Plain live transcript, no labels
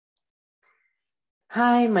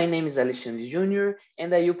Hi, my name is Alexandre Jr.,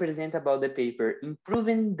 and I will present about the paper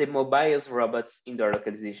Improving the Mobile Robots Indoor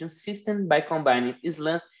Localization System by Combining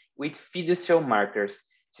Islam with Fiducial Markers.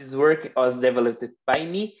 This work was developed by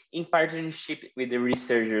me in partnership with the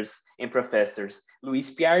researchers and professors Luiz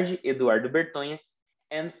Piardi, Eduardo Bertonha,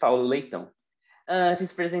 and Paulo Leitão.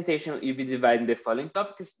 This presentation will be divided in the following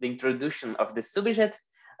topics: the introduction of the subject,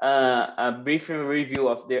 a brief review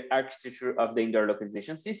of the architecture of the indoor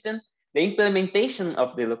localization system, the implementation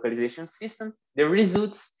of the localization system, the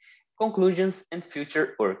results, conclusions, and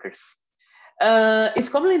future workers. It's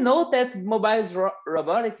commonly known that mobile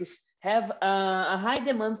robotics have a high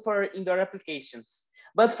demand for indoor applications.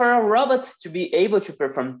 But for a robot to be able to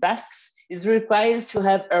perform tasks, it's required to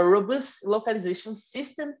have a robust localization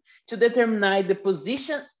system to determine the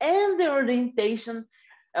position and the orientation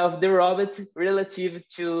of the robot relative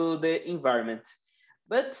to the environment.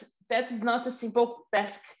 But that is not a simple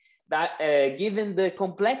task that, given the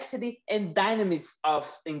complexity and dynamics of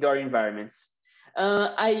indoor environments.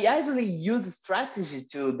 I either use strategy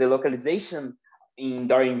to the localization in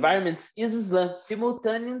indoor environments uses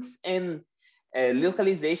simultaneous and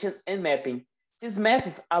localization and mapping. This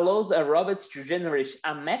method allows a robot to generate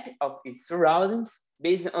a map of its surroundings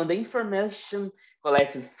based on the information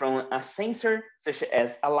collected from a sensor, such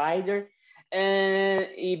as a LiDAR, and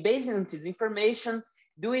based on this information,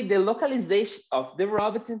 doing the localization of the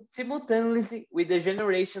robot simultaneously with the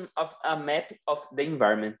generation of a map of the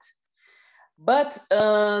environment. But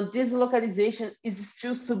this localization is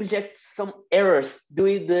still subject to some errors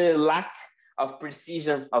due to the lack of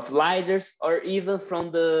precision of LiDARs or even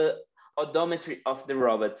from the odometry of the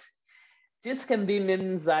robot. This can be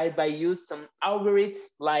minimized by use some algorithms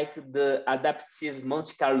like the Adaptive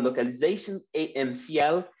Monte Carlo Localization,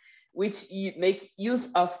 AMCL, which make use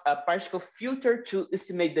of a particle filter to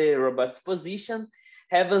estimate the robot's position,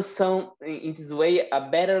 having some, in this way, a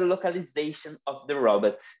better localization of the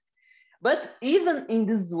robot. But even in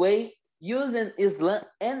this way, using Islam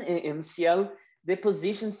and MCL, the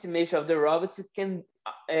position estimation of the robot can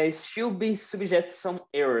still be subject to some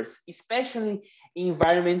errors, especially in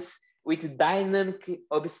environments with dynamic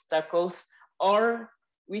obstacles or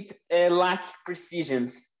with lack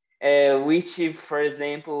precisions, which, for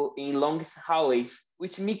example, in long hallways,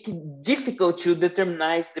 which make it difficult to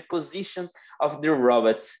determine the position of the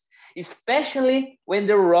robot, especially when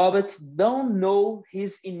the robots don't know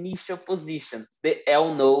his initial position. They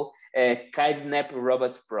all know kidnap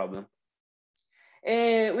robots problem.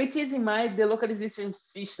 With this in mind, the localization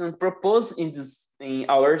system proposed in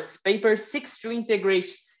our paper seeks to integrate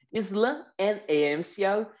Islam and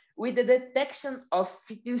AMCL with the detection of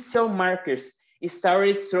fiducial markers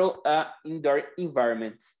stored through an indoor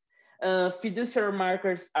environment. Fiducial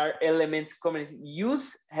markers are elements commonly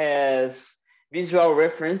used as visual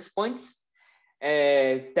reference points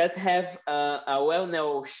that have a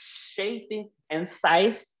well-known shape and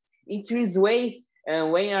size. In this way,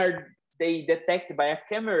 when are they detected by a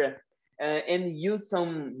camera and use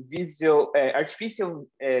some artificial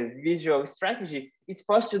visual strategy, it's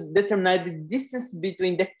possible to determine the distance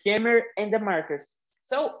between the camera and the markers.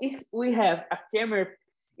 So if we have a camera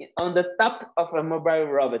on the top of a mobile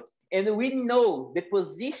robot and we know the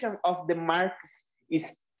position of the marks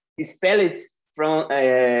is spelled from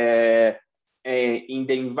in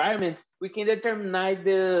the environment, we can determine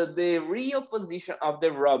the real position of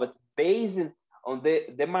the robot based on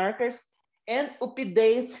the markers and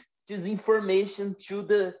update this information to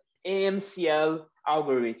the AMCL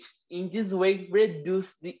algorithm. In this way,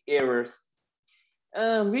 reduce the errors.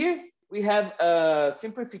 Here we have a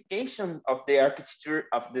simplification of the architecture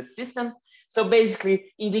of the system. So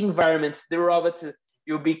basically, in the environment, the robot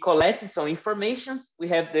will be collecting some informations. We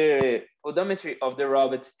have the odometry of the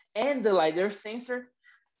robot and the LiDAR sensor.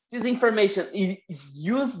 This information is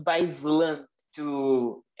used by SLAM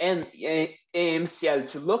to and AMCL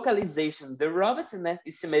to localization the robot and then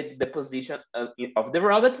estimate the position of the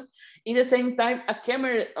robot. In the same time, a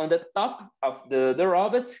camera on the top of the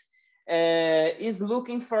robot is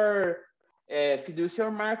looking for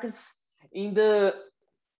fiducial markers in the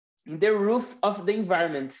roof of the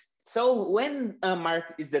environment. So when a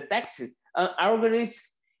mark is detected, algorithms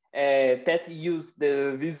that use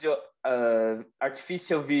the visual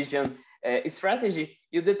artificial vision strategy,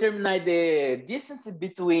 you determine the distance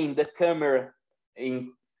between the camera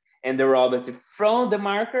and the robot from the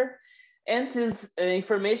marker, and this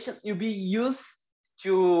information will be used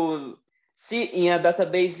to see in a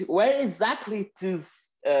database where exactly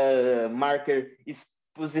this marker is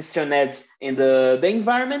positioned in the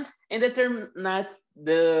environment and determine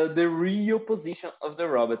the real position of the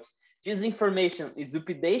robot. This information is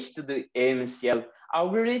updated to the AMCL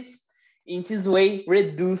algorithm in this way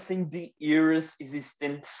reducing the errors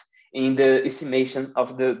existence in the estimation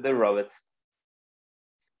of the robot.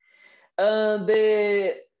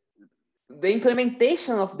 The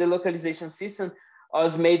implementation of the localization system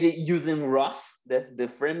was made using ROS, the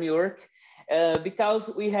framework, because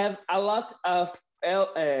we have a lot of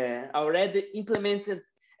already implemented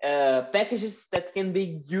packages that can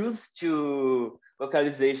be used to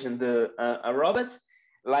localization the robots,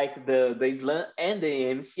 like the SLAM and the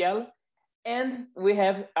MCL. And we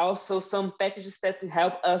have also some packages that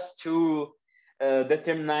help us to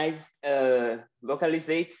determine, localize,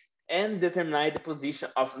 and determine the position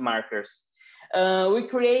of markers. We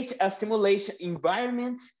create a simulation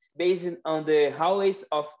environment based on the hallways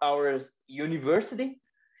of our university.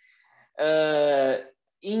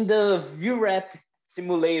 In the VRAP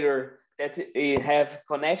simulator that have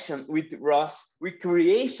connection with ROS, we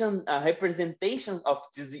create a representation of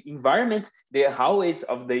this environment, the hallways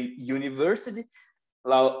of the university,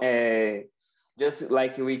 just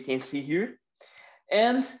like we can see here.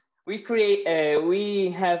 And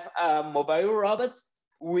we have a mobile robot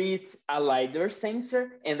with a LiDAR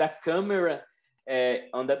sensor and a camera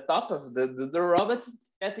on the top of the robot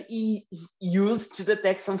that is used to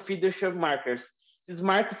detect some fiducial markers. These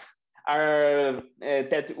markers are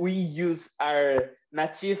that we use are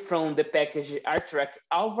native from the package RTrack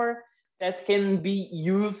Alvar that can be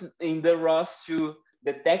used in the ROS to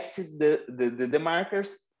detect the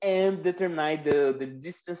markers and determine the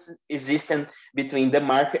distance existing between the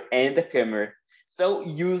marker and the camera. So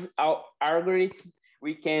use our algorithm,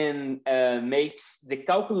 we can make the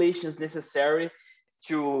calculations necessary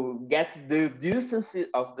to get the distance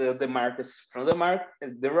of the markers from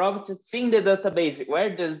the robot, seeing the database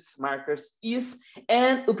where those markers is,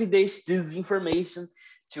 and update this information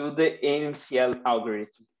to the MCL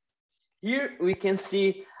algorithm. Here we can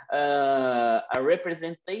see a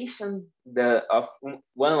representation of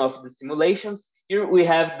one of the simulations. Here we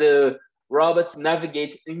have the robots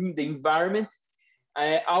navigate in the environment.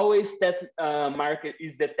 Always that marker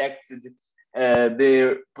is detected,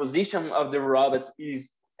 the position of the robot is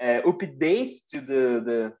updated to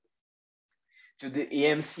the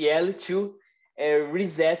EMCL to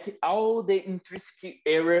reset all the intrinsic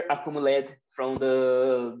error accumulated from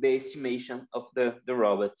the estimation of the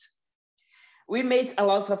robot. We made a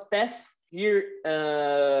lot of tests. Here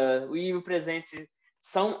we present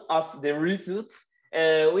some of the results.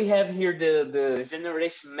 We have here the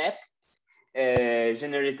generation map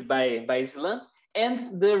generated by SLAM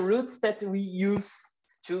and the routes that we use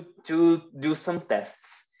to do some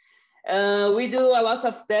tests. We do a lot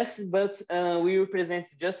of tests, but we will present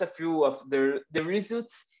just a few of the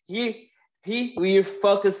results. Here we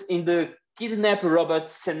focus in the kidnap robot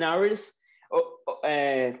scenarios.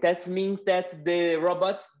 That means that the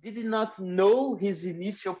robot did not know his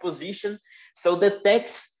initial position, so the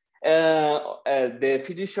text, the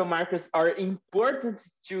fiducial markers are important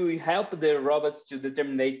to help the robots to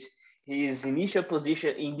determine his initial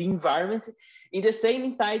position in the environment. In the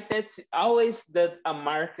same time that always that a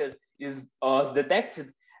marker was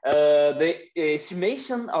detected, the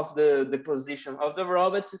estimation of the position of the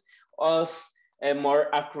robot was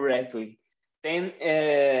more accurately than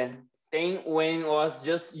when was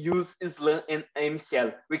just used SLAM and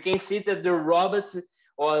MCL. We can see that the robot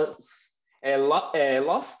was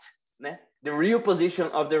lost. Né? The real position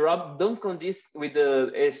of the robot don't coincide with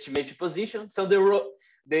the estimation position, so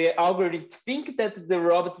the algorithm think that the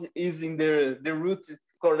robot is in the route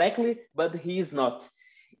correctly, but he is not.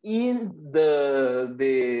 In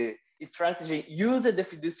the strategy used the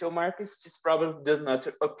fiducial markers, this problem does not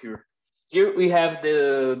occur. Here we have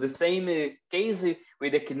the same case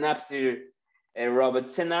with the kidnapped robot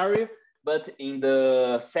scenario, but in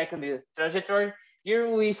the second trajectory. Here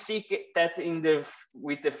we see that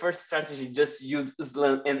with the first strategy, just use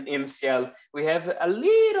SLAM and MCL, we have a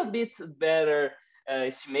little bit better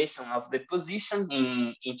estimation of the position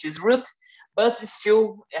in this route, but it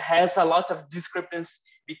still has a lot of discrepancy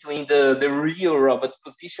between the real robot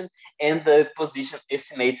position and the position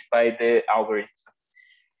estimated by the algorithm.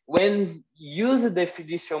 When use the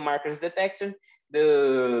fiducial markers detector,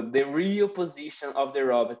 the real position of the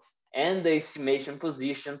robot and the estimation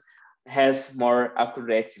position has more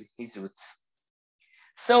accurate results.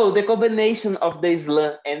 So the combination of the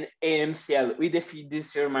SLAM and AMCL with the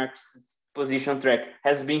fiducial markers position track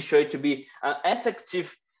has been shown to be an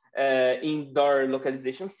effective indoor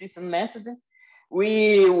localization system method.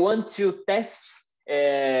 We want to test,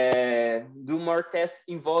 do more tests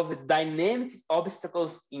involve dynamic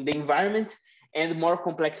obstacles in the environment and more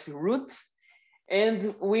complex routes.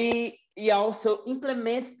 And we also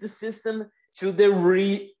implement the system to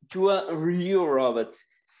a real robot.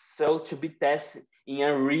 So to be tested in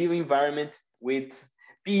a real environment with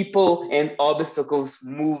people and obstacles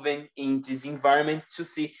moving in this environment to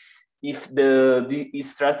see if the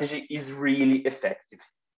strategy is really effective.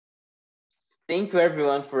 Thank you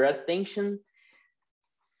everyone for your attention.